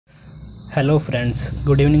Hello friends,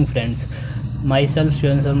 good evening friends. My self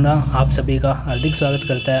Sivan Sharma आप सभी का हार्दिक स्वागत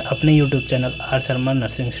करता है अपने YouTube channel are Sharma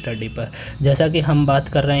nursing study पर। जैसा कि हम बात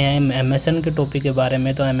कर रहे हैं एमएसएन के टॉपिक के बारे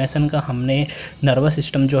में, तो एमएसएन का हमने नर्वस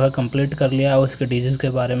सिस्टम जो है कंप्लीट कर लिया, उसके डिजीज़ के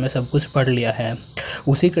बारे में सब कुछ पढ़ लिया है।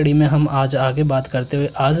 उसी कड़ी में हम आज आगे बात करते हुए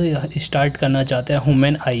आज स्टार्ट करना चाहते हैं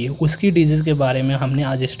ह्यूमन आई। उसकी डिजीज़ के बारे में हमने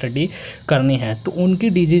आज स्टडी करनी है। तो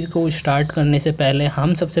उनकी डिजीज़ को स्टार्ट करने से पहले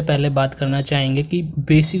हम सबसे पहले बात करना चाहेंगे कि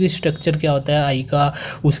बेसिक स्ट्रक्चर क्या होता है आई का,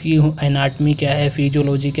 उसकी एनाटमी क्या है,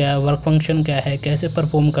 फिजियोलॉजी क्या है, वर्क फंक्शन क्या है, कैसे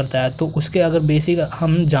परफॉर्म करता है। तो उसके अगर बेसिक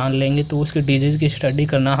हम जान लेंगे तो उसके डिजीज़ की स्टडी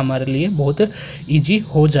करना हमारे लिए बहुत ईजी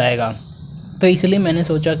हो जाएगा। तो इसलिए मैंने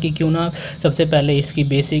सोचा कि क्यों ना सबसे पहले इसकी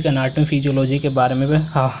बेसिक एनाटॉमी फिजियोलॉजी के बारे में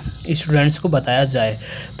स्टूडेंट्स को बताया जाए।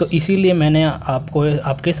 तो इसीलिए मैंने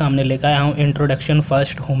आपके सामने लेकर आया हूँ इंट्रोडक्शन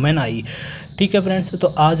फर्स्ट ह्यूमन आई। ठीक है फ्रेंड्स, तो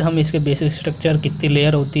आज हम इसके बेसिक स्ट्रक्चर, कितनी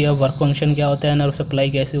लेयर होती है, वर्क फंक्शन क्या होता है, नर्व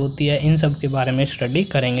सप्लाई कैसे होती है, इन सब के बारे में स्टडी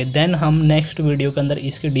करेंगे। देन हम नेक्स्ट वीडियो के अंदर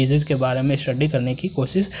इसके डिजीज़ के बारे में स्टडी करने की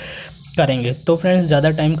कोशिश करेंगे। तो फ्रेंड्स, ज़्यादा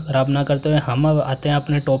टाइम ख़राब ना करते हुए हम अब आते हैं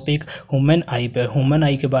अपने टॉपिक ह्यूमन आई पे। ह्यूमन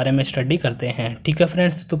आई के बारे में स्टडी करते हैं। ठीक है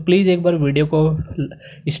फ्रेंड्स, तो प्लीज़ एक बार वीडियो को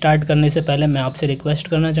स्टार्ट करने से पहले मैं आपसे रिक्वेस्ट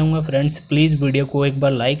करना चाहूँगा फ्रेंड्स, प्लीज़ वीडियो को एक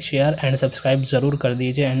बार लाइक, शेयर एंड सब्सक्राइब ज़रूर कर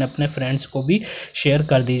दीजिए एंड अपने फ्रेंड्स को भी शेयर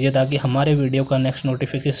कर दीजिए ताकि हमारे वीडियो का नेक्स्ट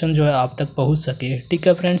नोटिफिकेशन जो है आप तक पहुँच सके। ठीक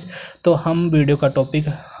है फ्रेंड्स, तो हम वीडियो का टॉपिक,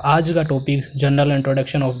 आज का topic general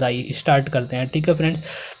introduction of the I start करते हैं। ठीक है फ्रेंड्स,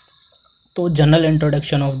 तो general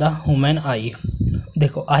introduction of the human आई।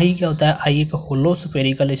 देखो, आई क्या होता है? आई एक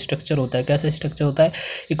होलोस्फेरिकल स्ट्रक्चर होता है। कैसा स्ट्रक्चर होता है?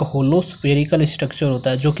 एक होलोस्फेरिकल स्ट्रक्चर होता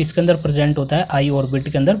है जो किसके अंदर प्रेजेंट होता है? आई ऑर्बिट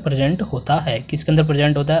के अंदर प्रेजेंट होता है। किसके अंदर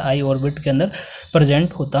प्रेजेंट होता है? आई ऑर्बिट के अंदर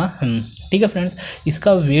प्रेजेंट होता है। ठीक है फ्रेंड्स,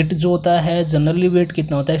 इसका वेट जो होता है, जनरली वेट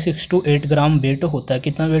कितना होता है? 6 to 8 ग्राम वेट होता है।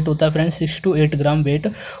 कितना वेट होता है फ्रेंड्स? 6 to 8 ग्राम वेट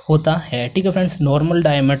होता है। ठीक है फ्रेंड्स, नॉर्मल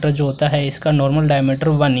डायमीटर जो होता है इसका, नॉर्मल डायमीटर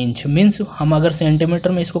 1 इंच, मीन्स हम अगर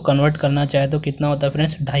सेंटीमीटर में इसको कन्वर्ट करना चाहे तो कितना होता है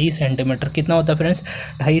फ्रेंड्स? 2.5 सेंटीमीटर। कितना होता है फ्रेंड्स?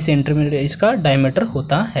 2.5 सेंटीमीटर इसका डायमीटर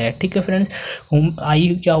होता है। ठीक है फ्रेंड्स, आई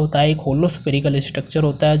क्या होता है? एक होलोस्फेरिकल स्ट्रक्चर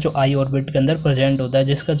होता है जो आई ऑर्बिट के अंदर प्रेजेंट होता है,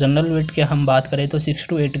 जिसका जनरल वेट की हम बात करें तो 6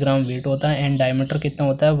 to 8 ग्राम वेट होता है एंड डायमीटर कितना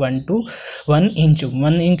होता है? 1 इंच।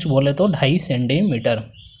 1 इंच बोले तो 2.5 सेंटीमीटर।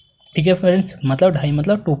 ठीक है फ्रेंड्स, मतलब 2.5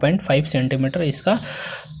 मतलब 2.5 सेंटीमीटर इसका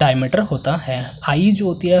डायमीटर होता है। आई जो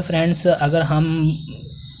होती है फ्रेंड्स, अगर हम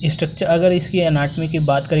स्ट्रक्चर, अगर इसकी एनाटमी की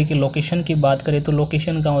बात करें कि लोकेशन की बात करें तो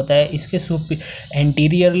लोकेशन का होता है इसके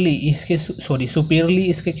एंटीरियरली, इसके सुपीरियरली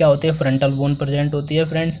इसके क्या होते हैं? फ्रंटल बोन प्रेजेंट होती है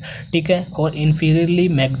फ्रेंड्स। ठीक है, और इन्फीरियरली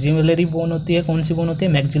मैक्सिलरी बोन होती है। कौन सी बोन होती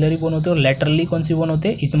है? मैक्सिलरी बोन होती है। और लेटरली कौन सी बोन होती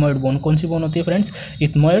है? Ethmoid bone. कौन सी बोन होती है फ्रेंड्स?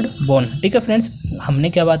 Ethmoid bone. ठीक है फ्रेंड्स, हमने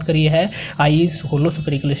क्या बात करी है? आई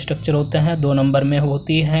होलोस्फेरिकल स्ट्रक्चर होते हैं, 2 नंबर में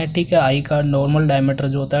होती है। ठीक है, आई का नॉर्मल डायमीटर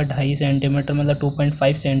जो होता है 2.5 सेंटीमीटर मतलब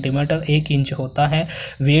 2.5 सेंटीमीटर, 1 इंच होता है।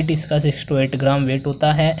 वेट इसका 6 to 8 ग्राम वेट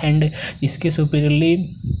होता है एंड इसके superiorly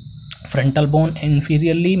frontal bone,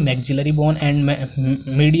 inferiorly maxillary bone and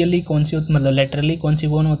medially कौन सी, मतलब लेटरली कौन सी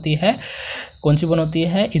बोन होती है? कौन सी बोन होती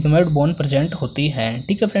है? इथमोइड बोन प्रेजेंट होती है।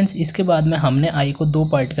 ठीक है फ्रेंड्स, इसके बाद में हमने आई को 2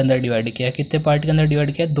 पार्ट के अंदर डिवाइड किया। कितने पार्ट के अंदर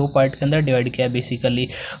डिवाइड किया? 2 पार्ट के अंदर डिवाइड किया बेसिकली।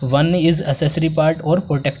 1 इज एसेसरी पार्ट और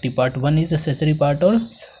protective part. 1 is accessory part और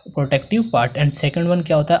protective part and second one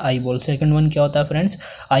क्या होता है? Eye ball. सेकंड वन क्या होता है फ्रेंड्स?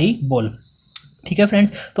 Eye ball. ठीक है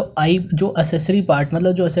फ्रेंड्स, तो आई जो एसेसरी पार्ट,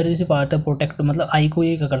 मतलब जो एसेसरी पार्ट है, प्रोटेक्ट, मतलब आई को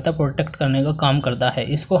ये क्या करता है? प्रोटेक्ट करने का काम करता है।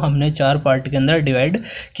 इसको हमने 4 पार्ट के अंदर डिवाइड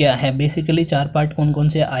किया है। बेसिकली 4 पार्ट कौन कौन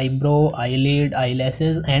से? Eyebrow, eyelid,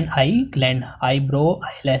 eyelashes and I gland. Eyebrow,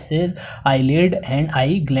 eyelashes, eyelid and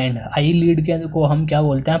I gland. Eyelid के को हम क्या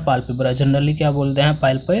बोलते हैं? पाल्पेब्रा। जनरली क्या बोलते हैं?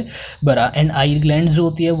 पाल्पेब्रा। एंड आई ग्लैंड जो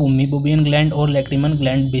होती है वो मीबोबियन ग्लैंड और लैक्रिमल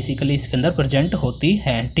ग्लैंड बेसिकली इसके अंदर प्रेजेंट होती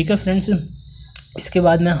है। ठीक है फ्रेंड्स, इसके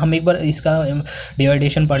बाद में हम एक बार इसका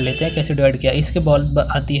डिवाइडेशन पढ़ लेते हैं, कैसे डिवाइड किया। इसके बॉल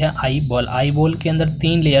आती है आई बॉल। आई बॉल के अंदर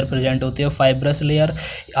 3 लेयर प्रेजेंट होती है। Fibrous layer,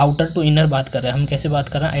 outer to inner बात कर रहे हैं हम, कैसे बात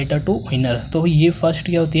कर रहे हैं? Outer to inner. तो ये फर्स्ट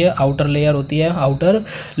क्या होती है? आउटर लेयर होती है। Outer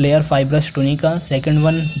layer fibrous tunica, second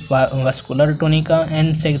one vascular tunica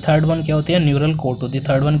and third one क्या होती है? न्यूरल कोट होती है।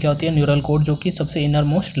 थर्ड वन क्या होती है? न्यूरल कोट, जो कि सबसे इनर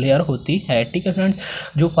मोस्ट लेयर होती है। ठीक है फ्रेंड्स,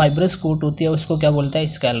 जो फाइब्रस कोट होती है उसको क्या बोलता है?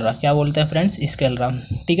 स्केलरा। क्या बोलते हैं फ्रेंड्स? स्केलरा।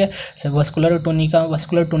 ठीक है, वस्कुलर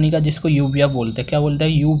टोनिका जिसको यूविया बोलते हैं। क्या बोलते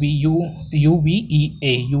हैं?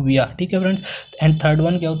 यूवीईए, यूविया। ठीक है फ्रेंड्स, एंड थर्ड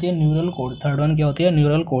वन क्या होती है? Neural code. थर्ड वन क्या होती है?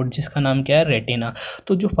 न्यूरल कोड, जिसका नाम क्या है? रेटिना।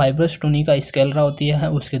 तो जो फाइब्रस टोनिका स्केलरा होती है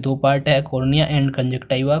उसके 2 पार्ट है, cornea and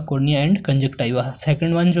conjunctiva. Cornea and conjunctiva.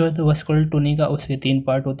 Second one जो है तो वस्कुलर टोनिका, उसके 3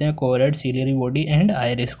 पार्ट होते हैं, कोरेड, ciliary body and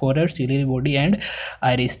iris. कोरेड, ciliary body and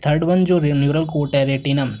iris. Third one जो न्यूरल कोट है,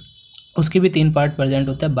 रेटिना, उसके भी 3 पार्ट प्रेजेंट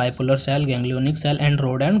होते हैं, bipolar cell, ganglionic cell and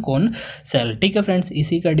road and cone cell. ठीक है फ्रेंड्स,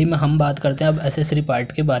 इसी कड़ी में हम बात करते हैं अब एसेसरी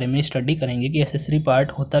पार्ट के बारे में स्टडी करेंगे कि एसेसरी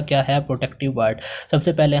पार्ट होता क्या है, प्रोटेक्टिव पार्ट।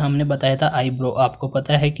 सबसे पहले हमने बताया था आईब्रो। आपको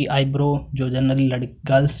पता है कि आईब्रो जो जनरली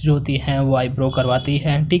गर्ल्स जो होती हैं वो आईब्रो करवाती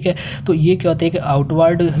हैं। ठीक है, तो ये क्या होता है कि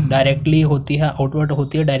आउटवर्ड डायरेक्टली होती है, आउटवर्ड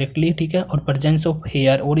होती है डायरेक्टली। ठीक है, और प्रेजेंस ऑफ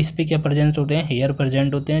हेयर, और इस पर क्या प्रेजेंस होते हैं, हेयर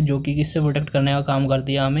प्रेजेंट होते हैं, जो कि किससे प्रोटेक्ट करने का काम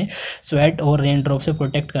करती है, हमें स्वेट और रेन ड्रॉप से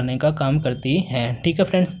प्रोटेक्ट करने का काम करती है। ठीक है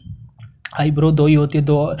फ्रेंड्स, आईब्रो दो ही होती है,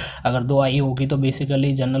 दो, अगर दो आई होगी तो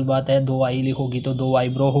बेसिकली जनरल बात है, दो आई होगी तो दो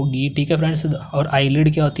आईब्रो होगी। ठीक है फ्रेंड्स, और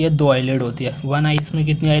आईलिड क्या होती है, दो आईलिड होती है। वन आईज में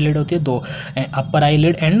कितनी आईलिड होती है, दो। Upper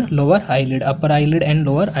eyelid and lower eyelid, upper eyelid and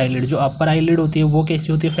lower eyelid. जो अपर आईलिड होती है वो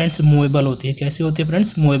कैसी होती है फ्रेंड्स, मूवेबल होती है। कैसी होती है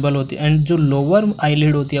फ्रेंड्स, मूवेबल होती है। एंड जो लोअर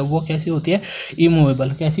आईलिड होती है वो कैसी होती है,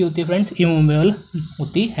 इमूवेबल। कैसी होती है फ्रेंड्स, इमूवेबल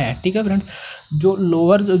होती है। ठीक है फ्रेंड्स, जो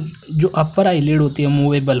लोअर जो अपर आईलिड होती है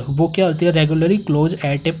मूवेबल, वो क्या होती है, regularly close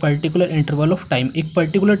eight a particular interval of time. एक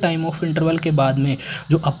पर्टिकुलर टाइम ऑफ इंटरवल के बाद में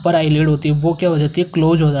जो अपर आईलिड होती है वो क्या हो जाती है,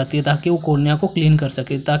 क्लोज हो जाती है, ताकि वो कॉर्निया को क्लीन कर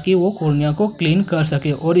सके, ताकि वो कॉर्निया को क्लीन कर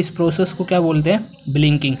सके। और इस प्रोसेस को क्या बोलते हैं,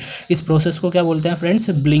 ब्लिंकिंग। इस प्रोसेस को क्या बोलते हैं फ्रेंड्स,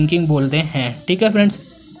 ब्लिंकिंग बोलते हैं। ठीक है फ्रेंड्स,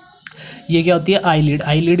 ये क्या होती है, आईलिड।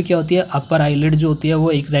 आईलिड क्या होती है, अपर आईलिड जो होती है वो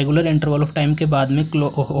एक रेगुलर इंटरवल ऑफ टाइम के बाद में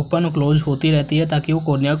ओपन और क्लोज होती रहती है, ताकि वो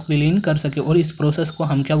कॉर्निया को क्लीन कर सके। और इस प्रोसेस को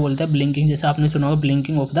हम क्या बोलते हैं, ब्लिंकिंग। जैसे आपने सुना होगा,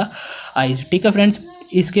 ब्लिंकिंग ऑफ द आईज। ठीक है फ्रेंड्स,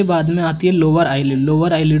 इसके बाद में आती है लोअर आईलिड।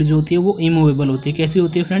 लोअर आईलिड जो होती है वो इमूवेबल होती है। कैसी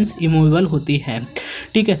होती है फ्रेंड्स, इमूवेबल होती है।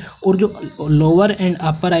 ठीक है, और जो लोअर एंड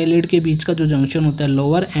अपर आईलिड के बीच का जो जंक्शन होता है,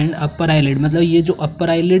 लोअर एंड अपर आईलिड, मतलब ये जो अपर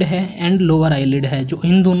आईलिड है एंड लोअर आईलिड है, जो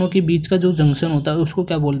इन दोनों के बीच का जो जंक्शन होता है उसको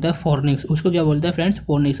क्या बोलता है, फोर्निक्स। उसको क्या बोलते हैं फ्रेंड्स,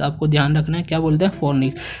 फोर्निक्स। आपको ध्यान रखना है, क्या बोलते हैं,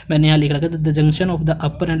 फोर्निक्स। मैंने यहाँ लिख रखा है, the junction of the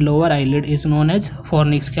upper and lower eyelid is known as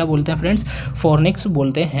fornix. क्या बोलते हैं फ्रेंड्स, फोर्निक्स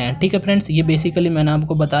बोलते हैं। ठीक है फ्रेंड्स, ये बेसिकली मैंने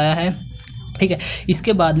आपको बताया है। ठीक है,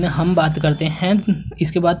 इसके बाद में हम बात करते हैं,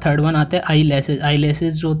 इसके बाद थर्ड वन आता है आई लैसेज। आई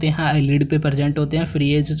लैसेज जो होते हैं आईलिड पे प्रेजेंट होते हैं। फ्री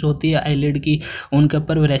एज जो होती है आईलिड की, उनके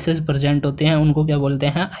ऊपर रेसेज प्रेजेंट होते हैं, उनको क्या बोलते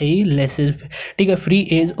हैं, आई लैसेज। ठीक है, free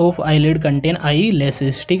as of eyelid contain आई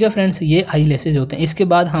लैसेज। ठीक है फ्रेंड्स, ये आई लैसेज होते हैं। इसके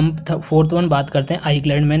बाद हम फोर्थ वन बात करते हैं, आई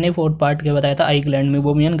ग्लैंड। मैंने फोर्थ पार्ट के बताया था, आई gland,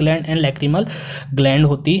 Meibomian gland and lacrimal gland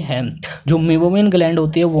होती है। जो मेबोमियन ग्लैंड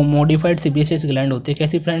होती है वो मॉडिफाइड सीबेशियस ग्लैंड होती है।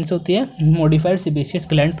 कैसी फ्रेंड्स होती है, मॉडिफाइड सीबेशियस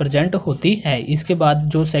ग्लैंड प्रेजेंट होती है। इसके बाद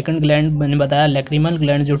जो सेकंड ग्लैंड मैंने बताया, लैक्रिमल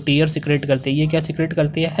ग्लैंड, जो टीयर सिक्रेट करती है। ये क्या सिक्रेट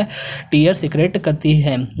करती है, टीयर सिक्रेट करती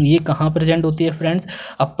है। ये कहाँ प्रेजेंट होती है friends,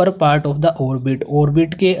 upper part of the orbit.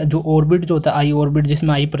 Orbit के जो ऑर्बिट जो होता है, आई ऑर्बिट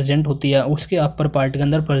जिसमें आई प्रेजेंट होती है, उसके अपर पार्ट के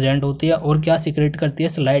अंदर प्रेजेंट होती है। और क्या सिक्रेट करती है,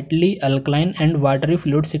 slightly alkaline and watery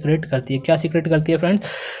fluid secrete करती है। क्या सिक्रेट करती है friends,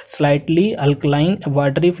 slightly alkaline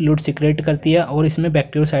watery fluid secrete करती है। और इसमें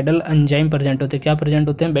बैक्टीरियोसाइडल एंजाइम प्रेजेंट होते हैं। क्या प्रेजेंट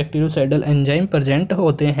होते हैं, बैक्टीरियोसाइडल एंजाइम प्रेजेंट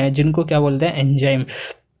होते हैं, जिनको क्या बोलते हैं, एंजाइम।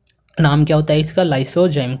 नाम क्या होता है इसका,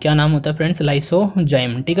 लाइसोजाइम। क्या नाम होता है फ्रेंड्स,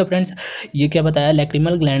 लाइसोजाइम। ठीक है फ्रेंड्स, ये क्या बताया,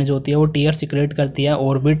 लैक्रिमल ग्लैंड जो होती है वो टीयर सिक्रेट करती है,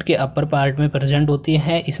 ऑर्बिट के अपर पार्ट में प्रेजेंट होती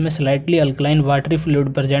है। इसमें slightly alkaline watery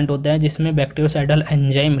fluid present होता है, जिसमें बैक्टीरियोसाइडल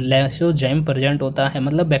एंजाइम लाइसोजाइम प्रेजेंट होता है,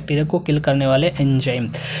 मतलब बैक्टीरिया को किल करने वाले एंजाइम।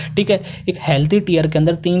 ठीक है, एक हेल्थी टीयर के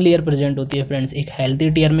अंदर 3 लेयर प्रेजेंट होती है फ्रेंड्स। एक हेल्थी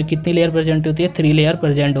टीयर में कितनी लेयर प्रेजेंट होती है, 3 लेयर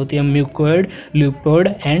प्रेजेंट होती है, mucoid,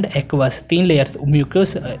 lipoid and aqueous. 3 layer,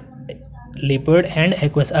 mucus, lipid and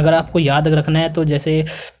aqueous. अगर आपको याद रखना है तो जैसे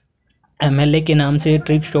MLA के नाम से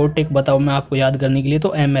ट्रिक शॉर्ट ट्रिक बताओ मैं आपको याद करने के लिए, तो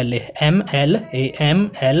MLA, MLA,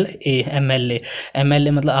 MLA, MLA,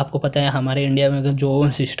 MLA मतलब आपको पता है हमारे इंडिया में जो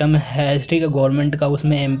सिस्टम है, ठीक है, गवर्नमेंट का,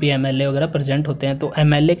 उसमें MP MLA वगैरह प्रेजेंट होते हैं, तो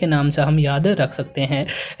MLA के नाम से हम याद रख सकते हैं,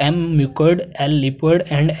 M mucoid, L lipid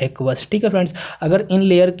and aqueous. ठीक है फ्रेंड्स, अगर इन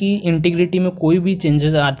लेयर की इंटीग्रिटी में कोई भी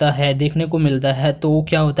चेंजेस आता है, देखने को मिलता है, तो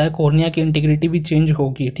क्या होता है, कॉर्निया की इंटीग्रिटी भी चेंज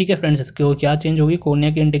होगी। ठीक है फ्रेंड्स, क्या चेंज होगी,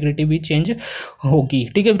 कॉर्निया की इंटीग्रिटी भी चेंज होगी।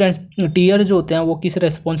 ठीक है फ्रेंड्स, टीयर जो होते हैं वो किस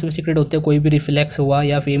रेस्पॉन्स में सिक्रेट होते हैं, कोई भी रिफ्लेक्स हुआ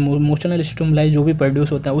या फिर इमोशनल स्टिमुलाई जो भी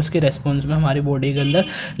प्रोड्यूस होता है उसके रेस्पॉन्स में हमारी बॉडी के अंदर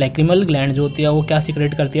लैक्रिमल ग्लैंड जो होती है वो क्या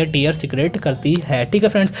सिक्रेट करती है, टीयर सिक्रेट करती है। ठीक है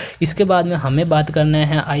फ्रेंड्स, इसके बाद में हमें बात करना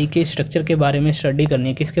है आई के स्ट्रक्चर के बारे में स्टडी करनी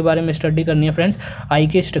है। किसके बारे में स्टडी करनी है फ्रेंड्स, आई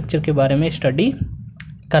के स्ट्रक्चर के बारे में स्टडी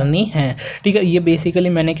करनी है। ठीक है, ये बेसिकली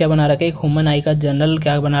मैंने क्या बना रखा है, एक ह्यूमन आई का जनरल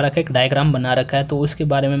क्या बना रखा है, एक डायग्राम बना रखा है, तो उसके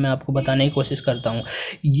बारे में मैं आपको बताने की कोशिश करता हूँ।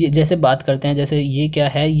 ये जैसे बात करते हैं, जैसे ये क्या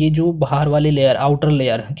है, ये जो बाहर वाली लेयर, आउटर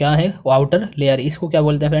लेयर क्या है, आउटर लेयर, इसको क्या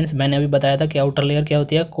बोलते हैं फ्रेंड्स, मैंने अभी बताया था कि आउटर लेयर क्या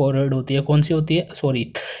होती है, कोरोइड होती है। कौन सी होती है, सॉरी,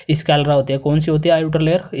 स्कैलरा होती है। कौन सी होती है आउटर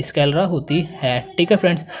लेयर, स्कैलरा होती है। ठीक है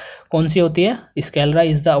फ्रेंड्स, कौन सी होती है, स्कैलरा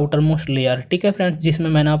is the outer most layer. ठीक है फ्रेंड्स, जिसमें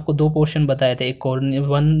मैंने आपको 2 पोर्शन बताए थे, एक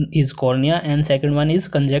one is cornea and second one is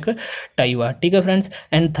conjunctiva. ठीक है फ्रेंड्स,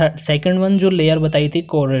 एंड सेकंड वन जो लेयर बताई थी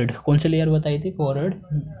कोरोइड, कौन सी लेयर बताई थी, कोरोइड,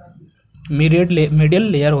 मीडियल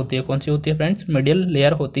लेयर होती है। कौन सी होती है फ्रेंड्स? मीडियल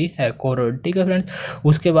लेयर होती है कोरोइड, ठीक है फ्रेंड्स।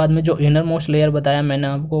 उसके बाद में जो इनर मोस्ट लेयर बताया मैंने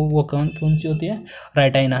आपको, वो कौन कौन सी होती है?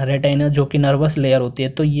 रेटाइना जो कि नर्वस लेयर होती है।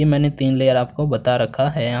 तो ये मैंने 3 लेयर आपको बता रखा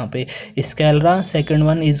है यहाँ पे। Sclera, second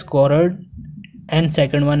one is choroid and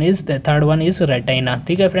third one is retina,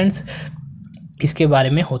 ठीक है फ्रेंड्स। इसके बारे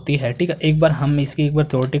में होती है, ठीक है। एक बार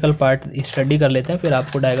थ्योरेटिकल पार्ट स्टडी कर लेते हैं, फिर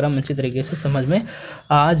आपको डायग्राम अच्छी तरीके से समझ में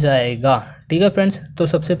आ जाएगा, ठीक है फ्रेंड्स। तो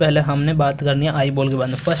सबसे पहले हमने बात करनी है आई बॉल के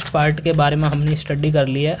बारे में। फर्स्ट पार्ट के बारे में हमने स्टडी कर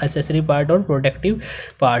लिया है, एक्सेसरी पार्ट और प्रोटेक्टिव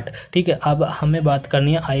पार्ट, ठीक है। अब हमें बात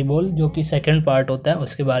करनी है आई बॉल, जो कि सेकंड पार्ट होता है,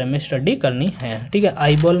 उसके बारे में स्टडी करनी है, ठीक है।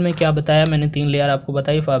 आई बॉल में क्या बताया मैंने? 3 लेयर आपको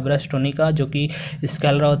बताई। फाइब्रस टोनिका जो कि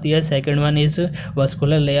स्केलरा होती है, second one is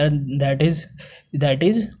vascular layer that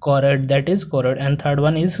is choroid and third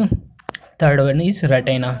one is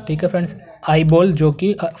retina, ठीक है फ्रेंड्स। आई बॉल जो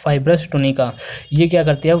कि फाइब्रस टोनिका, ये क्या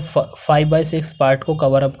करती है? 5/6 पार्ट को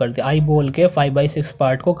कवर अप करती है। आई बॉल के 5/6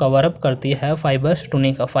 पार्ट को कवर अप करती है फाइब्रस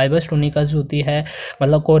टोनिका जो होती है,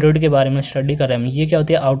 मतलब कोरोइड के बारे में स्टडी कर रहे हैं। ये क्या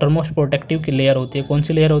होती है? आउटर मोस्ट प्रोटेक्टिव की लेयर होती है। कौन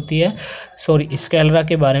सी लेयर होती है? सॉरी, स्केलरा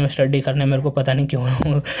के बारे में स्टडी करने मेरे को पता नहीं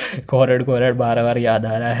क्यों कोरोइड बार बार याद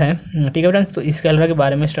आ रहा है, ठीक है फ्रेंड्स। तो स्केलरा के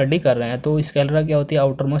बारे में स्टडी कर रहे हैं। तो स्केलरा क्या होती है?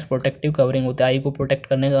 आउटर मोस्ट प्रोटेक्टिव कवरिंग होती है, आई को प्रोटेक्ट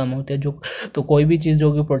करने का काम होती है। जो तो कोई भी चीज़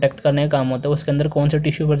जो कि प्रोटेक्ट करने का काम होता है, उसके अंदर कौन सा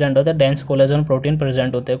टिश्यू प्रेजेंट होता है? डेंस कोलेजन प्रोटीन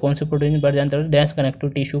प्रेजेंट होते हैं। कौन से प्रोटीन प्रेजेंट होते हैं? डेंस कनेक्टिव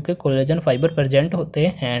टिश्यू के कोलेजन फाइबर प्रेजेंट होते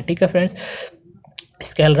हैं, ठीक है फ्रेंड्स।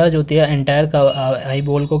 स्केलरा जो होती है एंटायर का आई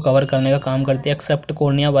बॉल को कवर करने का काम करती है, एक्सेप्ट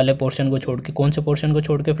कॉर्निया वाले पोर्शन को छोड़ के। कौन से पोर्शन को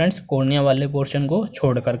छोड़ के फ्रेंड्स? कॉर्निया वाले पोर्शन को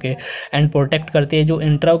छोड़ करके। एंड प्रोटेक्ट करती है जो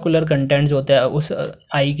इंट्राओकुलर कंटेंट्स होता है, उस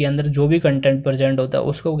आई के अंदर जो भी कंटेंट प्रेजेंट होता है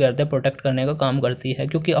उसको कहते हैं प्रोटेक्ट करने का काम करती है,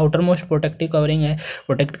 क्योंकि आउटर मोस्ट प्रोटेक्टिव कवरिंग है,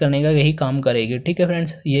 प्रोटेक्ट करने का यही काम करेगी, ठीक है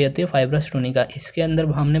फ्रेंड्स। ये होती है फाइब्रस टोनिका। इसके अंदर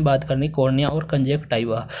हमने बात करनी कॉर्निया और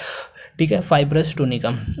कंजक्टिवा, ठीक है। फाइब्रस टोनिका।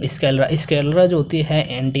 स्केलरा जो होती है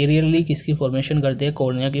एंटीरियरली किसकी फॉर्मेशन करती है?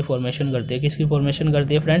 कॉर्निया की फॉर्मेशन करती है। किसकी फॉर्मेशन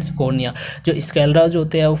करती है फ्रेंड्स? कॉर्निया। जो स्केलरा जो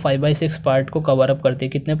होते हैं वो 5/6 पार्ट को कवर अप करती है।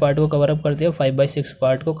 कितने पार्ट को कवर अप करती है? 5/6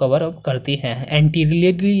 पार्ट को कवर अप करती है।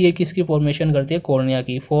 एंटीरियरली ये किसकी फॉर्मेशन करती है? कॉर्निया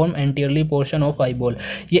की। Form anteriorly portion of eye ball,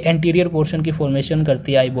 ये एंटीरियर पोर्शन की फॉर्मेशन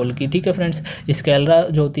करती है आई बॉल की, ठीक है फ्रेंड्स। स्केलरा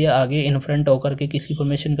जो होती है आगे इन फ्रंट होकर के किसकी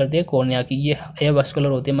फॉर्मेशन करती है? कॉर्निया की। ये वस्कुलर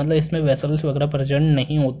होती है, मतलब इसमें वेसल्स वगैरह प्रेजेंट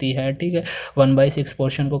नहीं होती है, ठीक है। 1/6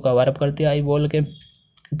 पोर्शन को कवर अप करती है आई बॉल के।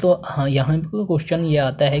 तो हाँ, यहाँ पर क्वेश्चन ये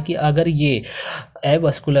आता है कि अगर ये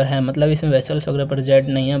एवस्कुलर है, मतलब इसमें वेसल्स वगैरह प्रेजेंट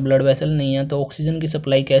नहीं है, ब्लड वेसल नहीं है, तो ऑक्सीजन की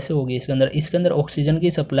सप्लाई कैसे होगी इसके अंदर ऑक्सीजन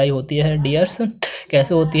की सप्लाई होती है डियर्स,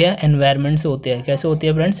 कैसे होती है? एनवायरनमेंट से होती है। कैसे होती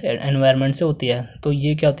है फ्रेंड्स? एनवायरनमेंट से होती है। तो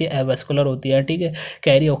ये क्या होती है? एवस्कुलर होती है, ठीक है।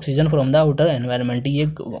 Carry oxygen from the outer environment, ये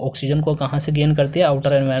ऑक्सीजन को कहाँ से गेन करती है?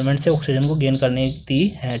 आउटर एनवायरनमेंट से ऑक्सीजन को गेन करने की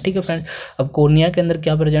है, ठीक है फ्रेंड्स। अब कॉर्निया के अंदर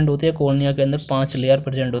क्या प्रेजेंट होती है? कॉर्निया के अंदर 5 लेयर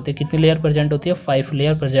प्रेजेंट होती है। कितनी लेयर प्रेजेंट होती है? 5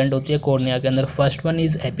 लेयर प्रेजेंट होती है कॉर्निया के अंदर। First one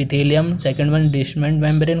is epithelium, second one डिशमेंट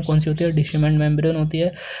membrane, कौन सी होती है? डिशमेंट मेम्ब्रेन होती है।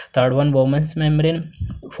 Third one बोमेंस membrane,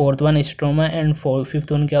 fourth one stroma and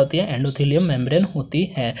fifth one क्या होती है? एंडोथेलियम मेम्ब्रेन होती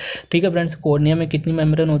है, ठीक है फ्रेंड्स। कॉर्निया में कितनी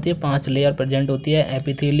मेम्ब्रेन होती है? 5 लेयर प्रेजेंट होती है।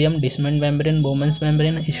 Epithelium, डिशमेंट membrane, बोमेंस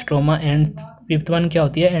membrane, stroma and fifth one क्या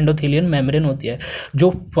होती है? एंडोथेलियन मेम्ब्रेन होती है। जो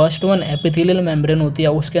फर्स्ट वन एपिथेलियल मेम्ब्रेन होती है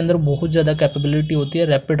उसके अंदर बहुत ज़्यादा कैपेबिलिटी होती है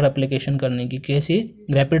रैपिड रेप्लिकेशन करने की। कैसी?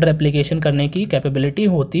 रैपिड रेप्लिकेशन करने की कैपेबिलिटी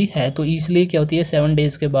होती है। तो इसलिए क्या होती है? 7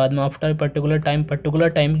 डेज के बाद में, आफ्टर पर्टिकुलर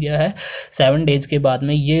टाइम क्या है? 7 डेज के बाद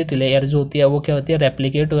में ये लेयर जो होती है वो क्या होती है?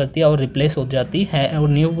 रेप्लिकेट करती है और रिप्लेस हो जाती है और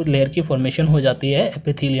न्यू लेयर की फॉर्मेशन हो जाती है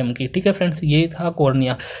एपिथेलियम की, ठीक है फ्रेंड्स। ये था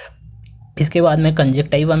कॉर्निया। इसके बाद में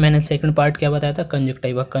कंजक्टिवा, मैंने सेकंड पार्ट क्या बताया था?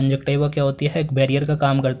 कंजक्टिवा क्या होती है? एक बैरियर का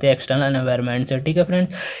काम करते हैं एक्सटर्नल एनवायरनमेंट से, ठीक है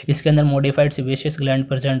फ्रेंड्स। इसके अंदर मॉडिफाइड सेबेशियस ग्लैंड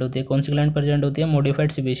प्रेजेंट होती है। कौन सी ग्लैंड प्रेजेंट होती है?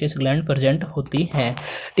 मॉडिफाइड सेबेशियस ग्लैंड प्रेजेंट होती है,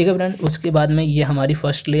 ठीक है फ्रेंड्स। उसके बाद में ये हमारी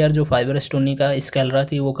फर्स्ट लेयर जो फाइब्रस टोनिका स्केलरा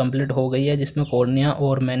थी वो कंप्लीट हो गई है, जिसमें कॉर्निया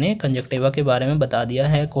और मैंने कंजक्टिवा के बारे में बता दिया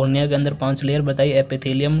है। कॉर्निया के अंदर 5 लेयर बताई,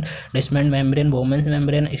 epithelium, डिशमेंट membrane, बोमेंस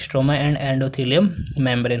membrane, stroma and endothelium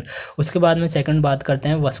membrane. उसके बाद में सेकंड बात करते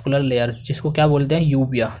हैं वस्कुलर लेयर, जिसको क्या बोलते हैं?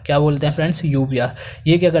 यूविया। क्या बोलते हैं फ्रेंड्स? यूविया।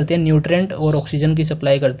 ये क्या करती है? न्यूट्रिएंट और ऑक्सीजन की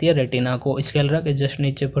सप्लाई करती है रेटिना को। स्केलरा के जस्ट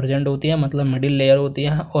नीचे प्रेजेंट होती है, मतलब मिडिल लेयर होती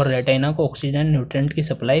है, और रेटिना को ऑक्सीजन न्यूट्रिएंट की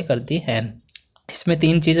सप्लाई करती है। इसमें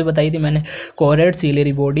 3 चीज़ें बताई थी मैंने, कोरेड,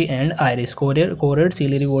 सीलेरी body and iris. कोरेड,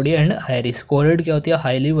 सीलेरी body and iris. कोरेड क्या होती है?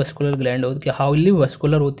 हाईली वस्कुलर ग्लैंड होती है, हाईली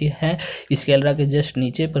वस्कुलर होती है, स्केलरा के जस्ट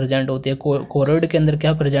नीचे प्रेजेंट होती है। कोरेड के अंदर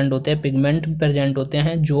क्या प्रेजेंट होते हैं? पिगमेंट प्रेजेंट होते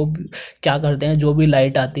हैं, जो क्या करते हैं? जो भी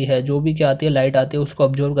लाइट आती है, जो भी क्या आती है? लाइट आती है, उसको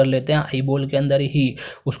ऑब्जर्व कर लेते हैं आई बॉल के अंदर ही,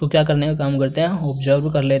 उसको क्या करने का काम करते हैं? ऑब्जर्व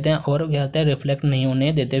कर लेते हैं, और क्या होता है? रिफ्लेक्ट नहीं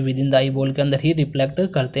होने देते, with in the eye ball के अंदर ही रिफ्लेक्ट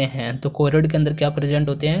करते हैं। तो कोरेड के अंदर क्या प्रेजेंट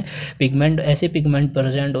होते हैं? पिगमेंट। ऐसे पिगमेंट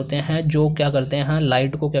प्रेजेंट होते हैं जो क्या करते हैं,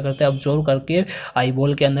 लाइट को क्या करते हैं, ऑब्जर्व करके आई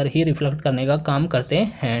बॉल के अंदर ही रिफ्लेक्ट करने का काम करते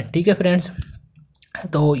हैं। ठीक है फ्रेंड्स,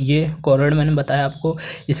 तो ये कोरेड मैंने बताया आपको।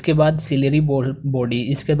 इसके बाद सिलेरी बॉडी,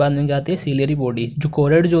 इसके बाद में क्या आती है, सिलेरी बॉडी। जो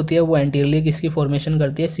कोरेड जो होती है वो एंटीरियरली किसकी फॉर्मेशन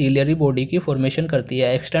करती है, सिलेरी बॉडी की फॉर्मेशन करती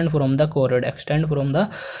है। Extend from the कोरेड, extend from the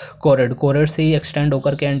कोरेड, कोरेड से ही एक्सटेंड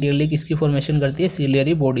होकर के एंटीरियरली किसकी फॉर्मेशन करती है,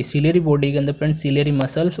 सिलेरी बॉडी। सिलेरी बॉडी के अंदर फ्रेंड्स सिलेरी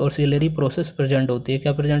मसल्स और सिलेरी प्रोसेस प्रेजेंट होती है।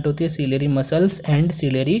 क्या प्रेजेंट होती है, ciliary muscles and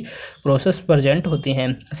ciliary process present होती हैं।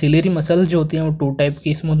 सिलेरी मसल्स जो होती हैं वो 2 टाइप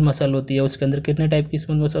की स्मूथ मसल होती है। उसके अंदर कितने टाइप की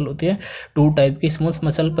स्मूथ मसल होती है, 2 टाइप की स्मूथ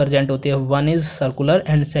मसल प्रेजेंट होती है। One is circular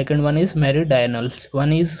and second one is मेरिडायनल।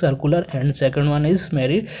 One is circular and second one is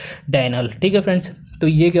मेरिडायनल। ठीक है फ्रेंड्स, तो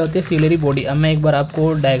ये क्या होती है, सिलेरी बॉडी। अब मैं एक बार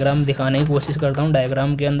आपको डायग्राम दिखाने की कोशिश करता हूँ।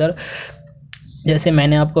 डायग्राम के अंदर जैसे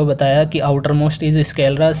मैंने आपको बताया कि outer most is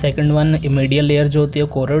sclera, second one medial layer जो होती है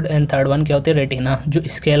कोरेड, एंड थर्ड वन क्या होती है, रेटिना। जो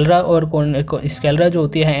स्केलरा और स्केलरा जो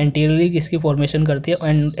होती है एंटीरियरली किसकी फॉर्मेशन करती है,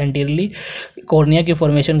 एंटीरियरली कॉर्निया की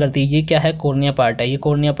फॉर्मेशन करती है। ये क्या है, कॉर्निया पार्ट है। ये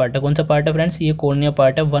कॉर्निया पार्ट है। कौन सा पार्ट है फ्रेंड्स, ये कॉर्निया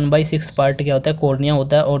पार्ट है। 1/6 पार्ट क्या होता है, कॉर्निया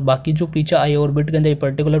होता है। और बाकी जो पीछे आई ऑर्बिट के अंदर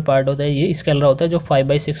पर्टिकुलर पार्ट होता है ये स्केलरा होता है, जो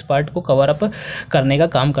 5/6 पार्ट को कवर अप करने का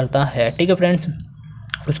काम करता है। ठीक है फ्रेंड्स,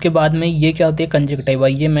 उसके बाद में ये क्या होती है, कंजक्टिवा।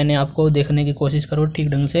 ये मैंने आपको देखने की कोशिश करो ठीक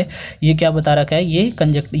ढंग से। ये क्या बता रखा है, ये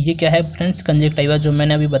ये क्या है फ्रेंड्स, कंजक्टिवा जो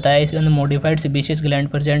मैंने अभी बताया। इसके अंदर मॉडिफाइड सेबेशियस ग्लैंड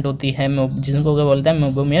प्रेजेंट होती है, जिनको क्या बोलते हैं,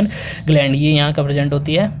 मेबोमियन ग्लैंड। ये यहाँ का प्रेजेंट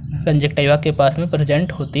होती है, कंजक्टिवा के पास में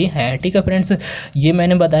प्रेजेंट होती है। ठीक है फ्रेंड्स, ये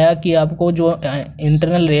मैंने बताया कि आपको जो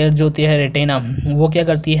इंटरनल लेयर जो होती है रेटिना, वो क्या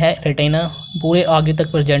करती है, रेटिना पूरे आगे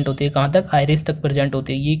तक प्रेजेंट होती है। कहाँ तक, आइरिस तक प्रेजेंट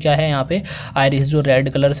होती है। ये क्या है, यहाँ पे आइरिस जो रेड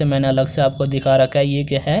कलर से मैंने अलग से आपको दिखा रखा है, ये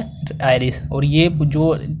क्या है, आइरिस। और ये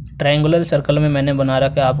जो ट्रायंगुलर सर्कल में मैंने बना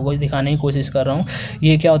रखा है आपको दिखाने की कोशिश कर रहा हूँ,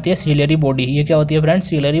 ये क्या होती है, सिलेरी बॉडी। ये क्या होती है friends,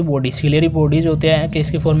 ciliary body. Ciliary body जो होती है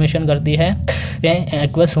किसकी फॉर्मेशन करती है,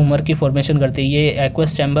 एक्वस ह्यूमर की फॉर्मेशन करती है। ये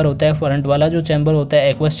एक्वस चैम्बर होता है, फ्रंट वाला जो चैम्बर होता है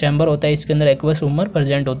एक्वस चैम्बर होता है। इसके अंदर एक्वस ह्यूमर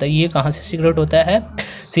प्रेजेंट होता है। ये कहाँ से सीक्रेट होता है,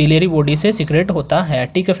 सिलेरी बॉडी से सीक्रेट होता है।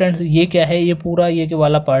 ठीक है फ्रेंड्स, ये क्या है, ये पूरा ये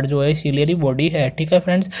वाला पार्ट जो है सिलेरी बॉडी है। ठीक है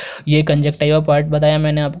फ्रेंड्स, ये कंजक्टिवा पार्ट बताया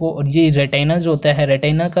मैंने आपको। और ये रेटिना जो होता है,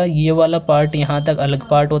 रेटिना का ये वाला पार्ट यहाँ तक अलग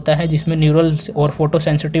पार्ट होता है, जिसमें न्यूरल और फोटो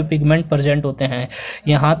सेंसिटिव पिगमेंट प्रेजेंट होते हैं।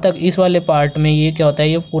 यहाँ तक इस वाले पार्ट में ये क्या होता है,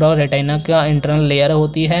 ये पूरा रेटिना का इंटरनल लेयर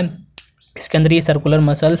होती है। इसके अंदर ये सर्कुलर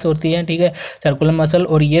मसल्स होती हैं। ठीक है, सर्कुलर मसल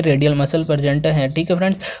और ये रेडियल मसल प्रेजेंट है। ठीक है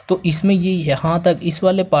फ्रेंड्स, तो इसमें ये यहाँ तक इस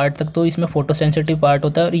वाले पार्ट तक तो इसमें फोटो सेंसिटिव पार्ट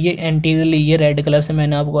होता है। और ये एंटीरियरली ये रेड कलर से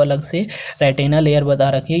मैंने आपको अलग से रेटिना लेयर बता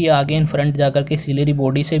रखी है। ये आगे इन फ्रंट जाकर के सिलेरी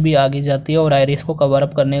बॉडी से भी आगे जाती है और आइरिस को कवर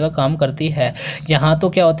अप करने का काम करती है। यहाँ तो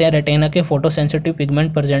क्या होते हैं, रेटिना के फोटो सेंसिटिव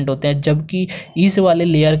पिगमेंट प्रेजेंट होते हैं, जबकि इस वाले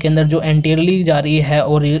लेयर के अंदर जो एंटीरियरली जा रही है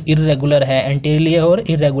और इरेगुलर है, एंटीरियरली और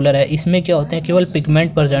इरेगुलर है, इसमें क्या होते हैं, केवल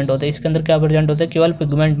पिगमेंट प्रेजेंट होते हैं। इसके अंदर क्या प्रेजेंट होता है, केवल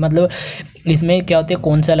पिगमेंट। मतलब इसमें क्या होती है,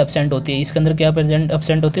 कौन सेल एब्सेंट होती है। इसके अंदर क्या प्रेजेंट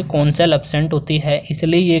एब्सेंट होती है, कौन सेल एब्सेंट होती है।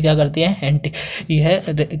 इसलिए ये क्या करती है, एंटी यह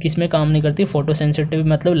किसमें काम नहीं करती, फोटो सेंसिटिव,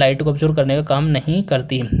 मतलब लाइट को ऑब्जर्व करने का काम नहीं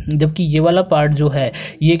करती। जबकि ये वाला पार्ट जो है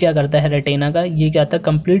ये क्या करता है, रेटिना का ये क्या होता है,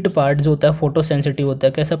 कंप्लीट पार्ट जो होता है फोटो सेंसिटिव होता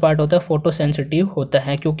है। कैसा पार्ट होता है, फोटो सेंसिटिव होता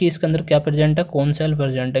है, क्योंकि इसके अंदर क्या प्रेजेंट है, कौन सेल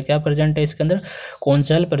प्रेजेंट है। क्या प्रेजेंट है, इसके अंदर कौन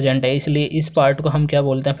सेल प्रेजेंट है। इसलिए इस पार्ट को हम क्या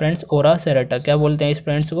बोलते हैं फ्रेंड्स, ओरा सेरेटा। क्या बोलते हैं इस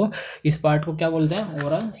फ्रेंड्स को, इस पार्ट को क्या बोलते हैं,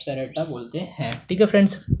 ओरा सेरेटा बोलते हैं। ठीक है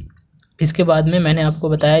फ्रेंड्स, इसके बाद में मैंने आपको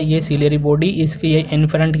बताया ये सिलेरी बॉडी, इसकी ये इन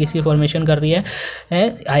फ्रंट किसकी फॉर्मेशन कर रही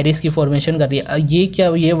है, आइरिस की फॉर्मेशन कर रही है। ये क्या,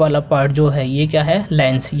 ये वाला पार्ट जो है ये क्या है,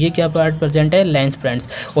 लेंस। ये क्या पार्ट प्रेजेंट है, लेंस फ्रेंड्स।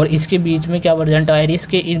 और इसके बीच में क्या प्रेजेंट है, आइरिस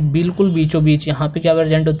के बिल्कुल बीचों बीच यहाँ पे क्या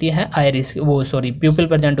प्रेजेंट होती है, आइरिस वो सॉरी प्यूपिल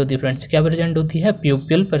प्रेजेंट होती है फ्रेंड्स। क्या प्रेजेंट होती है,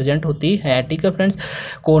 प्यूपिल प्रेजेंट होती है। ठीक है फ्रेंड्स,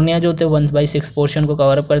 कॉर्निया जो होते हैं 1/6 पोर्शन को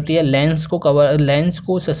कवर अप करती है। लेंस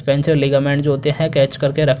को सस्पेंसरी लिगामेंट जो होते हैं कैच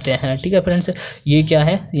करके रखते हैं। ठीक है फ्रेंड्स, ये क्या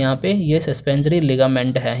है, यहाँ पे ये सस्पेंसरी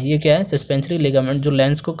लिगामेंट है। ये क्या है, सस्पेंसरी लिगामेंट जो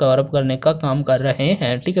लेंस को कवर अप करने का काम कर रहे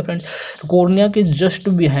हैं। ठीक है फ्रेंड्स, कॉर्निया के जस्ट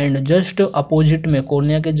बिहाइंड, जस्ट अपोजिट में,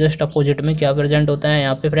 कॉर्निया के जस्ट अपोजिट में क्या प्रेजेंट होता है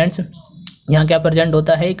यहाँ पे फ्रेंड्स, यहाँ क्या प्रेजेंट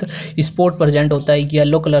होता है, एक स्पॉट प्रेजेंट होता है,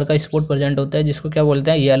 येलो कलर का स्पॉट प्रेजेंट होता है, जिसको क्या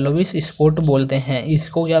बोलते हैं, येलोविश स्पॉट बोलते हैं।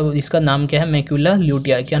 इसको क्या, इसका नाम क्या है, मैक्यूला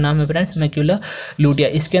ल्यूटिया। क्या नाम है फ्रेंड्स, मैक्यूला ल्यूटिया।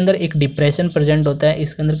 इसके अंदर एक डिप्रेशन प्रेजेंट होता है।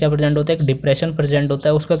 इसके अंदर क्या प्रेजेंट होता है, एक डिप्रेशन प्रेजेंट होता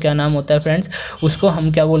है। उसका क्या नाम होता है फ्रेंड्स, उसको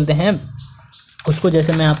हम क्या बोलते हैं, उसको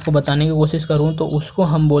जैसे मैं आपको बताने की कोशिश करूँ तो उसको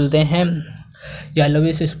हम बोलते हैं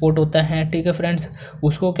येलोविश स्पॉट होता है, ठीक है फ्रेंड्स,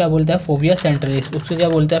 उसको क्या बोलते हैं फोविया सेंट्रलिस, उसको क्या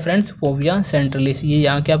बोलते हैं फ्रेंड्स फोविया सेंट्रलिस। ये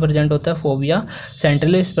यहाँ क्या प्रेजेंट होता है फोविया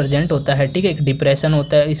सेंट्रलिस प्रेजेंट होता है, ठीक है। एक डिप्रेशन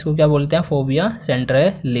होता है, इसको क्या बोलते हैं फोविया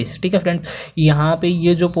सेंट्रलिस, ठीक है फ्रेंड्स। यहाँ पे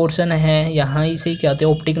ये जो पोर्शन है यहाँ से क्या होता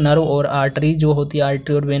है ऑप्टिक नर्व और आर्टरी जो होती है,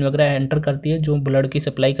 आर्टरी और वेन वगैरह एंटर करती है जो ब्लड की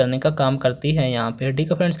सप्लाई करने का काम करती है यहाँ पे,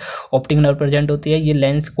 ठीक है फ्रेंड्स। ऑप्टिक नर्व प्रेजेंट होती है, ये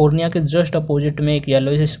लेंस कोर्निया के जस्ट अपोजिट में एक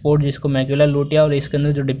येलोइश स्पॉट जिसको मैक्यूला लुटिया, और इसके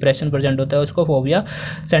अंदर जो डिप्रेशन प्रेजेंट होता है उसको फोविया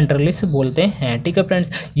सेंट्रलिस बोलते हैं, ठीक है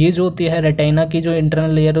फ्रेंड्स। ये जो होती है रेटिना की जो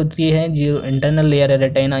इंटरनल लेयर होती है, जो इंटरनल लेयर है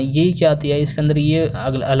रेटिना, ये क्या होती है इसके अंदर ये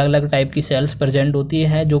अलग अलग टाइप की सेल्स प्रेजेंट होती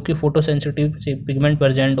है जो कि फोटो सेंसिटिव पिगमेंट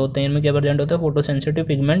प्रेजेंट होते हैं। इनमें क्या प्रेजेंट होता है फोटो सेंसिटिव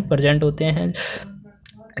पिगमेंट प्रेजेंट होते हैं,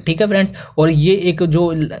 ठीक है फ्रेंड्स। और ये एक जो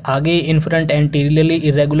आगे इनफ्रंट एंटीरियरली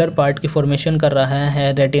इरेगुलर पार्ट की फॉर्मेशन कर रहा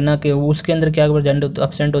है रेटिना के, उसके अंदर क्या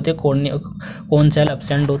एब्सेंट होती है कौन सेल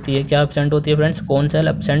एब्सेंट होती है, क्या एब्सेंट होती है फ्रेंड्स कौन सेल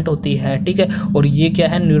एब्सेंट होती है, ठीक है। और ये क्या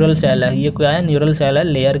है न्यूरल सेल है, ये क्या है न्यूरल सेल है,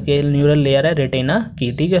 लेयर के न्यूरल लेयर है रेटिना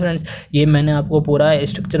की, ठीक है फ्रेंड्स। ये मैंने आपको पूरा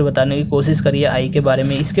स्ट्रक्चर बताने की कोशिश करी है आई के बारे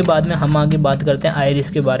में। इसके बाद में हम आगे बात करते हैं आइरिस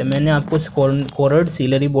के बारे में। मैंने आपको कोरोइड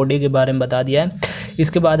सीलरी बॉडी के बारे में बता दिया है।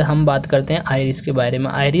 इसके बाद हम बात करते हैं आइरिस के बारे में।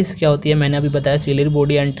 आइरिस क्या होती है मैंने अभी बताया, सीलरी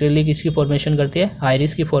बॉडी एंट्रीली किसकी फॉर्मेशन करती है,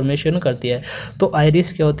 आइरिस की फॉर्मेशन करती है। तो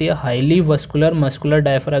आइरिस क्या होती है हाईली वस्कुलर मस्कुलर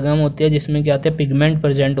डायफ्रागम होती है जिसमें क्या होते हैं पिगमेंट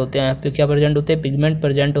प्रेजेंट होते हैं। तो क्या प्रेजेंट होते हैं पिगमेंट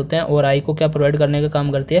प्रेजेंट होते हैं, और आई को क्या प्रोवाइड करने का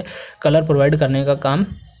काम करती है, कलर प्रोवाइड करने का काम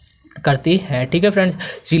करती है, ठीक है फ्रेंड्स।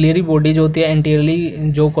 सीलरी बॉडी जो होती है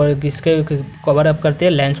एंटीरियरली जो किसके कवर अप करती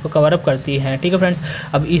है, लेंस को कवर अप करती है, ठीक है फ्रेंड्स।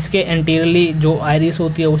 अब इसके एंटीरियरली जो आइरिस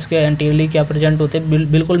होती है उसके एंटीरियरली क्या प्रेजेंट होते हैं,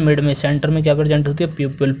 बिल्कुल मिड में सेंटर में क्या प्रेजेंट होती है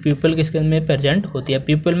प्यूपल। प्यूपल किसके में प्रेजेंट होती है,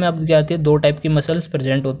 प्यूपल में अब क्या होती है दो टाइप की मसल्स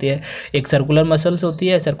प्रेजेंट होती है, एक सर्कुलर मसल्स होती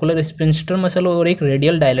है सर्कुलर स्पिंस्टर मसल, और एक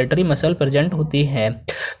रेडियल डायलेटरी मसल प्रेजेंट होती है।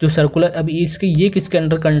 जो सर्कुलर अब इसके ये किसके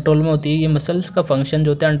अंडर कंट्रोल में होती है, ये मसल्स का फंक्शन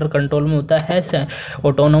जो होता है अंडर कंट्रोल में होता है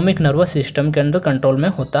ऑटोनोमिक नर्वस सिस्टम के अंडर कंट्रोल में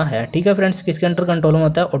होता है, ठीक है फ्रेंड्स। किसके अंडर कंट्रोल में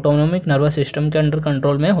होता है, ऑटोनोमिक नर्वस सिस्टम के अंडर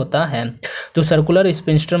कंट्रोल में होता है। जो सर्कुलर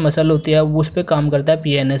स्पिंस्टर मसल होती है उस पर काम करता है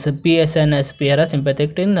पीएसएनएस पैरा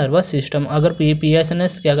सिंपैथेटिक नर्वस सिस्टम। अगर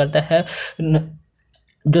पीएसएनएस क्या करता है,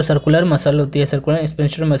 जो सर्कुलर मसल होती है सर्कुलर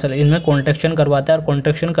स्पिंस्टर मसल, इनमें कॉन्ट्रैक्शन करवाता है, और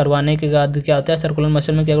कॉन्ट्रैक्शन करवाने के बाद क्या होता है सर्कुलर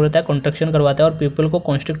मसल में क्या करता है कॉन्ट्रैक्शन करवाता है और पीपल को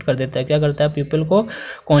कॉन्स्ट्रिक्ट कर देता है। क्या करता है पीपल को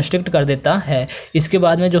कॉन्स्ट्रिक्ट कर देता है। इसके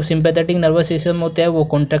बाद में जो सिंपैथेटिक नर्वस सिस्टम होता है वो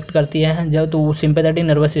कॉन्ट्रैक्ट करती है, जब तो सिंपैथेटिक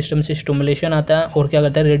नर्वस सिस्टम से स्टिमुलेशन आता है और क्या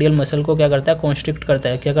करता है रेडियल मसल को क्या करता है कॉन्स्ट्रिक्ट करता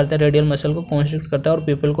है। क्या करता है रेडियल मसल को कॉन्स्ट्रिक्ट करता है और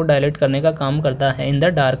पीपल को डायलेट करने का काम करता है इन द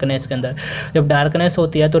डार्कनेस के अंदर। जब डार्कनेस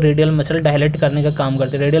होती है तो रेडियल मसल डायलेट करने का काम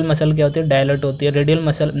करती है। रेडियल मसल क्या होती है डायलेट होती है। रेडियल मसल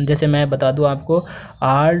जैसे मैं बता दूं आपको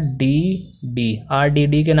आरडीडी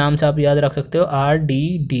के नाम से आप याद रख सकते हो,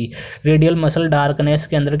 आरडीडी रेडियल मसल डार्कनेस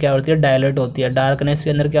के अंदर क्या होती है डायलेट होती है। डार्कनेस के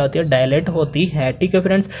अंदर क्या होती है डायलेट होती है, ठीक है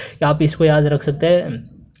फ्रेंड्स। आप इसको याद रख सकते हैं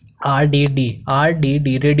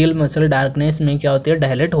आरडीडी रेडियल मसल डार्कनेस में क्या होती है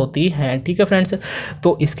डायलेट होती है, ठीक है फ्रेंड्स।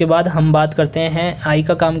 तो इसके बाद हम बात करते हैं आई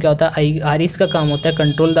का काम क्या होता है। आई आइरिस का काम होता है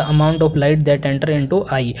control the amount of light that enter into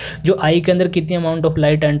I. जो आई के अंदर कितनी अमाउंट ऑफ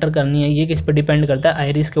लाइट एंटर करनी है ये किस पर डिपेंड करता है,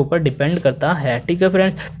 आइरिस के ऊपर डिपेंड करता है, ठीक है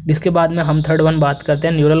फ्रेंड्स। इसके बाद में हम थर्ड वन बात करते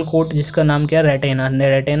हैं न्यूरल कोट, जिसका नाम क्या है रेटिना।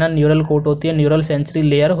 रेटिना न्यूरल कोट होती है, न्यूरल सेंसरी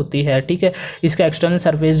लेयर होती है, ठीक है। इसका एक्सटर्नल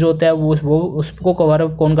सरफेस जो होता है वो उसको कवर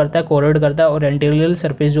अप कौन करता है कोरोइड करता है, और एंटीरियर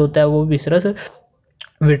सरफेस जो होता है वो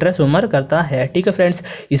विट्रस उमर करता है, ठीक है फ्रेंड्स।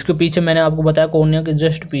 इसके पीछे मैंने आपको बताया कॉर्निया के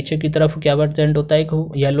जस्ट पीछे की तरफ क्या प्रेजेंट होता है,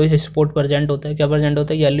 एक येलोइश स्पॉट प्रेजेंट होता है। क्या प्रेजेंट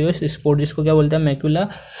होता है येलोइश स्पॉट, जिसको क्या बोलते हैं मैक्यूला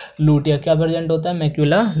लुटिया। क्या प्रेजेंट होता है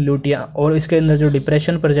मैक्यूला लुटिया। और इसके अंदर जो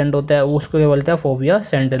डिप्रेशन प्रेजेंट होता है उसको क्या बोलते हैं फोविया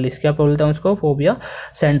सेंट्रलिस। क्या बोलते हैं उसको फोविया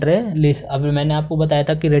सेंट्रलिस। अब मैंने आपको बताया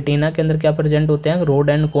था कि रेटिना के अंदर क्या प्रेजेंट होते हैं road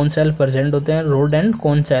and cone cell present होते हैं। Road and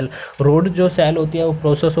cone cell, road जो सेल होती है वो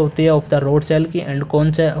प्रोसेस होती है ऑफ द रोड सेल की, एंड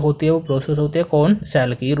कौन से होती है वो प्रोसेस होती है कौन सेल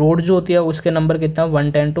की। रोड जो होती है उसके नंबर कितना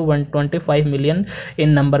 110 to 125 मिलियन इन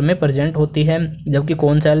नंबर में प्रेजेंट होती है, जबकि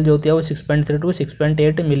कौन सेल जो होती है वो 6.3 to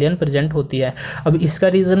 6.8 मिलियन प्रेजेंट होती है। अब इसका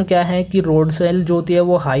रीज़न क्या है कि रोड सेल जो होती है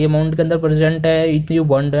वो हाई अमाउंट के अंदर प्रेजेंट है, इतनी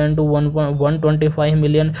 110 to 125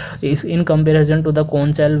 मिलियन इस इन कंपेरिजन टू द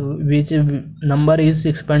कौन cell which number is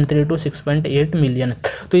 6.3 to 6.8 million.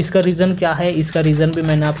 तो इसका रीज़न क्या है, इसका रीज़न भी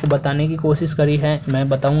मैंने आपको बताने की कोशिश करी है, मैं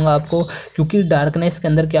बताऊंगा आपको। क्योंकि डार्कनेस के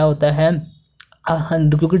अंदर क्या होता है हाँ,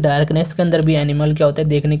 क्योंकि डार्कनेस के अंदर भी एनिमल क्या होता है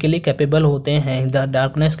देखने के लिए कैपेबल होते हैं,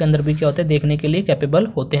 डार्कनेस के अंदर भी क्या होता है देखने के लिए कैपेबल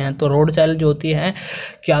होते हैं। तो रोड सेल जो होती है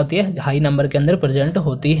क्या होती है हाई नंबर के अंदर प्रेजेंट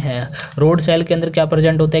होती है। रोड सेल के अंदर क्या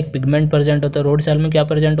प्रेजेंट होता है, एक पिगमेंट प्रेजेंट होता है। रोड सेल में क्या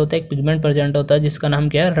प्रेजेंट होता है, एक पिगमेंट प्रेजेंट होता है जिसका नाम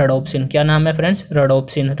क्या है, रेडोप्सिन। क्या नाम है फ्रेंड्स,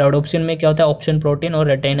 रेडोप्सिन। रेडोप्सिन में क्या होता है, ऑप्शन प्रोटीन और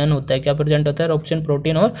रेटिनन होता है। क्या प्रेजेंट होता है, ऑप्शन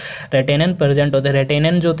प्रोटीन और रेटिनन प्रेजेंट होता है।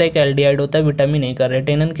 रेटिनन जो होता है एक एल्डिहाइड होता है विटामिन ए का।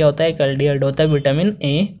 रेटिनन क्या होता है, एक एल्डिहाइड होता है विटामिन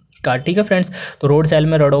ए का। ठीक है फ्रेंड्स, तो रोड सेल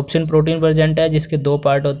में रोडोप्सिन प्रोटीन प्रेजेंट है जिसके दो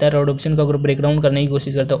पार्ट होता है। रोडोप्सिन का ग्रुप ब्रेक डाउन करने की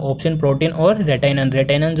कोशिश करता है, ऑप्शन प्रोटीन और रेटिनन।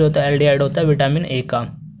 रेटिनन जो होता है एल्डिहाइड होता है विटामिन ए का।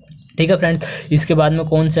 ठीक है फ्रेंड्स, इसके बाद में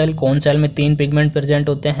कौन सेल में तीन पिगमेंट प्रेजेंट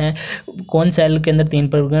होते हैं। कौन सेल के अंदर तीन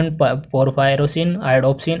पिगमेंट, पोरफायरोसिन,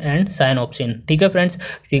 आयोडोप्सिन एंड साइनोप्सिन। ठीक है फ्रेंड्स,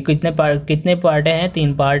 कितने पार्ट हैं,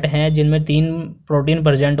 तीन पार्ट हैं जिनमें तीन प्रोटीन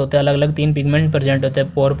प्रेजेंट होते हैं, अलग अलग तीन पिगमेंट प्रेजेंट होते हैं,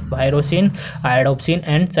 पोरफायरोसिन, आयोडोप्सिन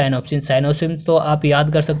एंड साइनोप्सिन। साइनोसिन तो आप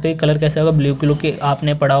याद कर सकते हैं कलर कैसे होगा, ब्लू ब्लू के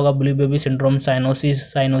आपने पढ़ा होगा, ब्लू बेबी सिंड्रोम।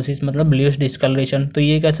 साइनोसिस मतलब ब्लूइश डिस्कलरेशन, तो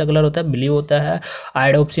ये कैसा कलर होता है, ब्लू होता है।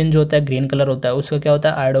 आयोडोप्सिन जो होता है ग्रीन कलर होता है, उसका क्या होता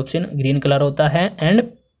है, आयोडोप्सिन ग्रीन कलर होता है। एंड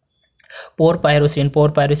पोरपायरोसिन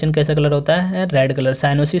कैसा कलर होता है, रेड कलर।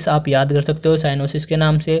 साइनोसिस आप याद कर सकते हो साइनोसिस के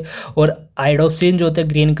नाम से। और आयोडोप्सिन जो होता है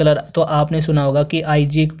ग्रीन कलर, तो आपने सुना होगा कि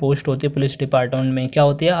आईजी एक पोस्ट होती है पुलिस डिपार्टमेंट में, क्या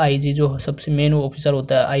होती है, आईजी जो सबसे मेन ऑफिसर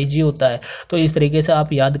होता है आईजी होता है। तो इस तरीके से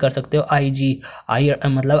आप याद कर सकते हो, आईजी, आई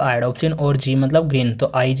मतलब आयोडोप्सिन और जी मतलब ग्रीन,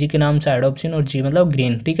 तो आईजी के नाम से आयोडोप्सिन और जी मतलब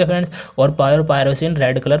ग्रीन। ठीक है फ्रेंड्स, और पायरोसिन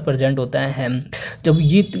रेड कलर प्रेजेंट होता है। जब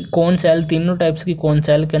ये कौन सेल, तीनों टाइप्स की कौन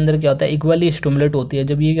सेल के अंदर क्या होता है, इक्वली स्टिमुलेट होती है।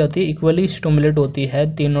 जब ये क्या होती है, इक्वली स्टिमुलेट होती है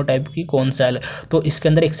तीनों टाइप की कौन सेल, तो इसके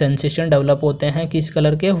अंदर एक सेंसेशन डेवलप होते हैं, किस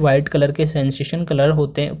कलर के, वाइट कलर के सेंसेशन कलर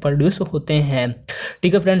होते हैं, प्रोड्यूस होते हैं।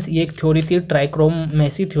 ठीक है फ्रेंड्स, ये एक थ्योरी थी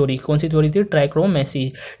ट्राइक्रोमेसी थ्योरी। कौन सी थ्योरी थी,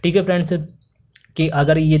 ट्राइक्रोमेसी। ठीक है फ्रेंड्स, कि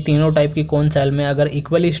अगर ये तीनों टाइप की कौन सेल में अगर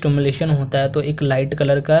इक्वली स्टिमुलेशन होता है तो एक लाइट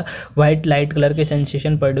कलर का, वाइट लाइट कलर के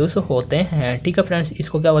सेंसेशन प्रोड्यूस होते हैं। ठीक है फ्रेंड्स,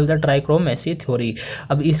 इसको क्या बोलते हैं, ट्राइक्रोमेसी थ्योरी।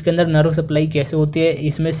 अब इसके अंदर नर्व सप्लाई कैसे होती है,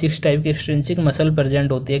 इसमें 6 टाइप की एक्सट्रिंसिक मसल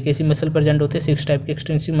प्रेजेंट होती है। कैसी मसल प्रेजेंट होती है, 6 टाइप की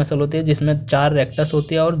एक्सट्रिंसिक मसल होती है जिसमें 4 रेक्टस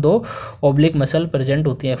होती है और 2 ओब्लिक मसल प्रेजेंट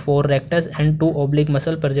होती है। 4 rectus and 2 oblique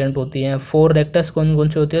muscle present होती हैं। 4 रेक्टस कौन कौन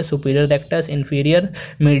से होते हैं, superior rectus, inferior,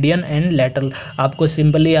 median and lateral. आपको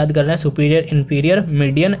सिंपली याद करना है, superior, inferior,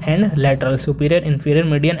 median and lateral. Superior, inferior,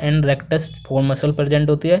 median and rectus 4 muscle present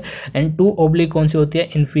होती है। एंड 2 ओब्लिक कौन सी होती है,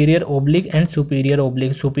 inferior oblique and superior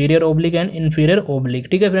oblique, superior oblique and inferior oblique.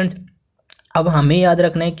 ठीक है फ्रेंड्स, अब हमें याद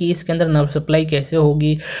रखना है कि इसके अंदर नर्व सप्लाई कैसे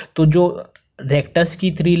होगी। तो जो रेक्टस की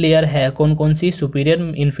 3 लेयर है कौन कौन सी, superior,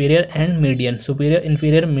 inferior and median, superior,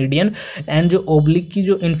 inferior, median. And जो ओब्लिक की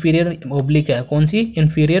जो इन्फीरियर ओब्लिक है कौन सी,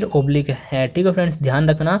 इन्फीरियर ओब्लिक है। ठीक है फ्रेंड्स, ध्यान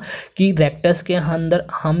रखना कि रेक्टस के अंदर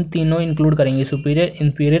हम तीनों इंक्लूड करेंगे, सुपीरियर,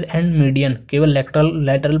 इन्फीरियर एंड मीडियन, केवल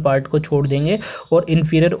लैटरल पार्ट को छोड़ देंगे। और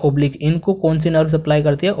इन्फीरियर ओब्लिक, इनको कौन सी नर्व सप्लाई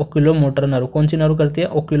करती है, ओक्यूलोमोटर नर्व। कौन सी नर्व करती है,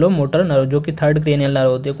 ओक्यूलोमोटर नर्व, जो कि थर्ड क्रेनियल नर्व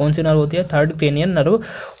होती है। कौन सी नर्व होती है, थर्ड क्रेनियल नर्व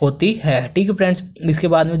होती है। ठीक है फ्रेंड्स, इसके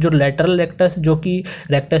बाद में जो लैटरल रेक्टस, जो कि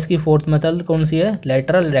रेक्टस की 4th मसल कौन सी है,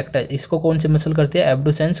 लैटरल रेक्टस, इसको कौन सी मसल करती है,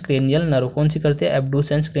 एब्डुसेंस क्रेनियल नर्व। कौन सी करती है,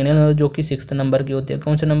 एब्डुसेंस क्रेनियल नर्व, जो कि 6th नंबर की होती है।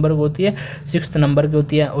 कौन से नंबर की होती है, 6th नंबर की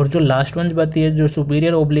होती है। और जो लास्ट वन बची है, जो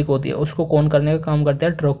सुपीरियर ओब्लिक होती है, उसको कौन करने का काम करता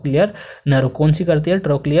है, ट्रोक्लियर नर्व। कौन सी करती है,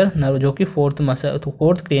 ट्रोक्लियर नर्व, जो कि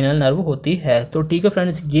 4th क्रेनियल नर्व होती है। तो ठीक है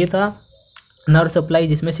फ्रेंड्स, ये था नर्व सप्लाई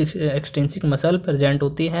जिसमें 6 एक्सट्रिंसिक मसल प्रेजेंट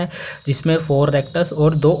होती हैं, जिसमें 4 रेक्टस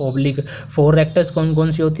और 2 ओब्लिक। 4 रेक्टस कौन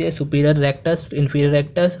कौन सी होती है, superior rectus, inferior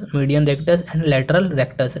rectus, median rectus and lateral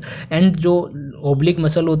rectus. And जो ओब्लिक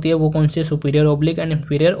मसल होती है वो कौन सी है, superior oblique and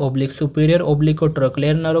inferior oblique. Superior oblique को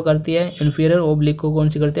ट्रोक्लियर नर्व करती है, इन्फीरियर ओब्लिक को कौन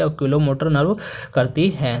सी करती है, ओक्यूलोमोटर नर्व करती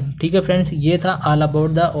है। ठीक है फ्रेंड्स, ये था all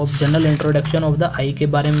about the general introduction of the आई के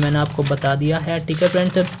बारे में मैंने आपको बता दिया है। ठीक है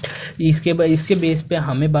फ्रेंड्स, इसके बेस पे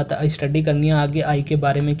हमें स्टडी करनी है आगे आई के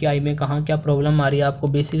बारे में कि आई में कहाँ क्या प्रॉब्लम आ रही है। आपको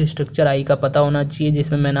बेसिक स्ट्रक्चर आई का पता होना चाहिए,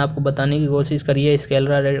 जिसमें मैंने आपको बताने की कोशिश करी है,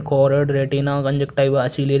 sclera choroid, retina, conjunctiva,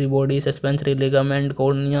 ciliary body, suspensory ligament,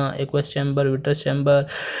 cornea, aqueous chamber, vitreous chamber,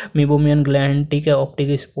 meibomian gland, ठीक है,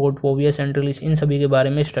 ऑप्टिक स्पोर्ट, फोविया सेंट्रलिस, इन सभी के बारे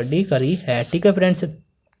में स्टडी करी है। ठीक है फ्रेंड्स,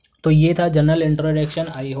 तो ये था जनरल इंट्रोडक्शन।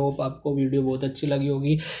 आई होप आपको वीडियो बहुत अच्छी लगी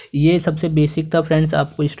होगी। ये सबसे बेसिक था फ्रेंड्स,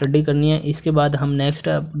 आपको स्टडी करनी है। इसके बाद हम नेक्स्ट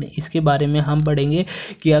इसके बारे में हम पढ़ेंगे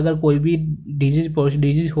कि अगर कोई भी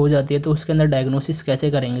डिजीज हो जाती है तो उसके अंदर डायग्नोसिस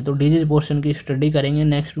कैसे करेंगे। तो डिजीज पोर्शन की स्टडी करेंगे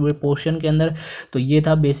नेक्स्ट पोर्शन के अंदर। तो ये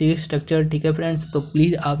था बेसिक स्ट्रक्चर। ठीक है फ्रेंड्स, तो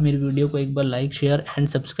प्लीज़ आप मेरी वीडियो को एक बार लाइक, शेयर एंड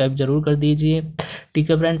सब्सक्राइब जरूर कर दीजिए। ठीक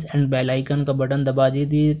है फ्रेंड्स, एंड बेल आइकन का बटन दबा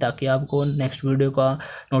दीजिए ताकि आपको नेक्स्ट वीडियो का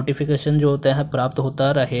नोटिफिकेशन जो होता है प्राप्त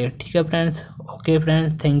होता रहे। ठीक है friends, okay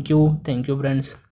friends, thank you friends.